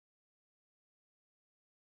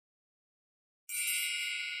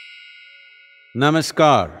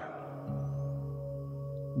Namaskar.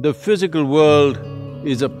 The physical world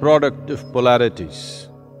is a product of polarities,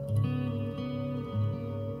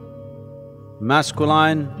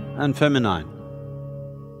 masculine and feminine,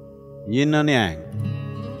 yin and yang,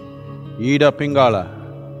 Ida Pingala,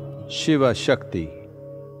 Shiva Shakti,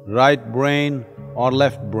 right brain or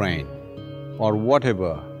left brain, or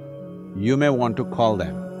whatever you may want to call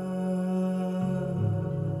them.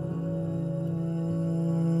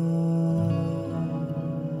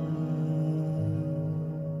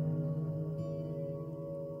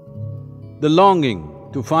 The longing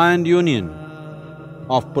to find union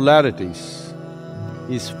of polarities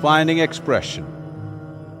is finding expression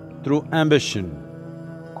through ambition,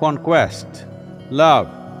 conquest, love,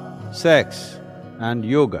 sex and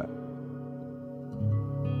yoga.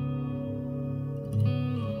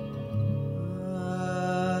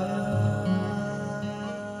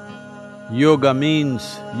 Yoga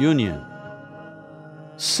means union.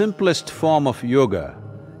 Simplest form of yoga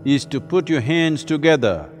is to put your hands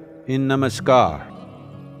together in Namaskar.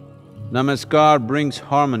 Namaskar brings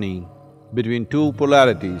harmony between two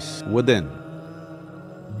polarities within.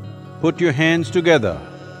 Put your hands together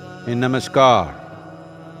in Namaskar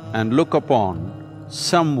and look upon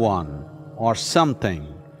someone or something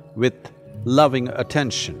with loving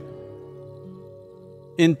attention.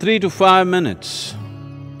 In 3 to 5 minutes,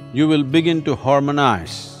 you will begin to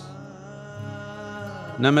harmonize.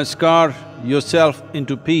 Namaskar yourself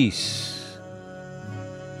into peace.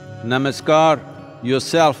 Namaskar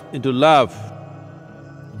yourself into love.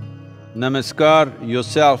 Namaskar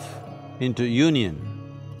yourself into union.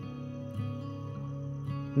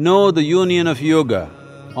 Know the union of yoga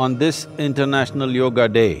on this International Yoga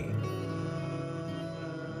Day.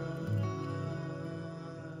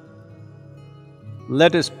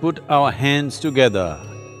 Let us put our hands together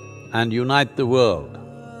and unite the world.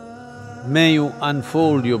 May you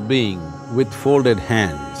unfold your being with folded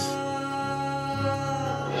hands.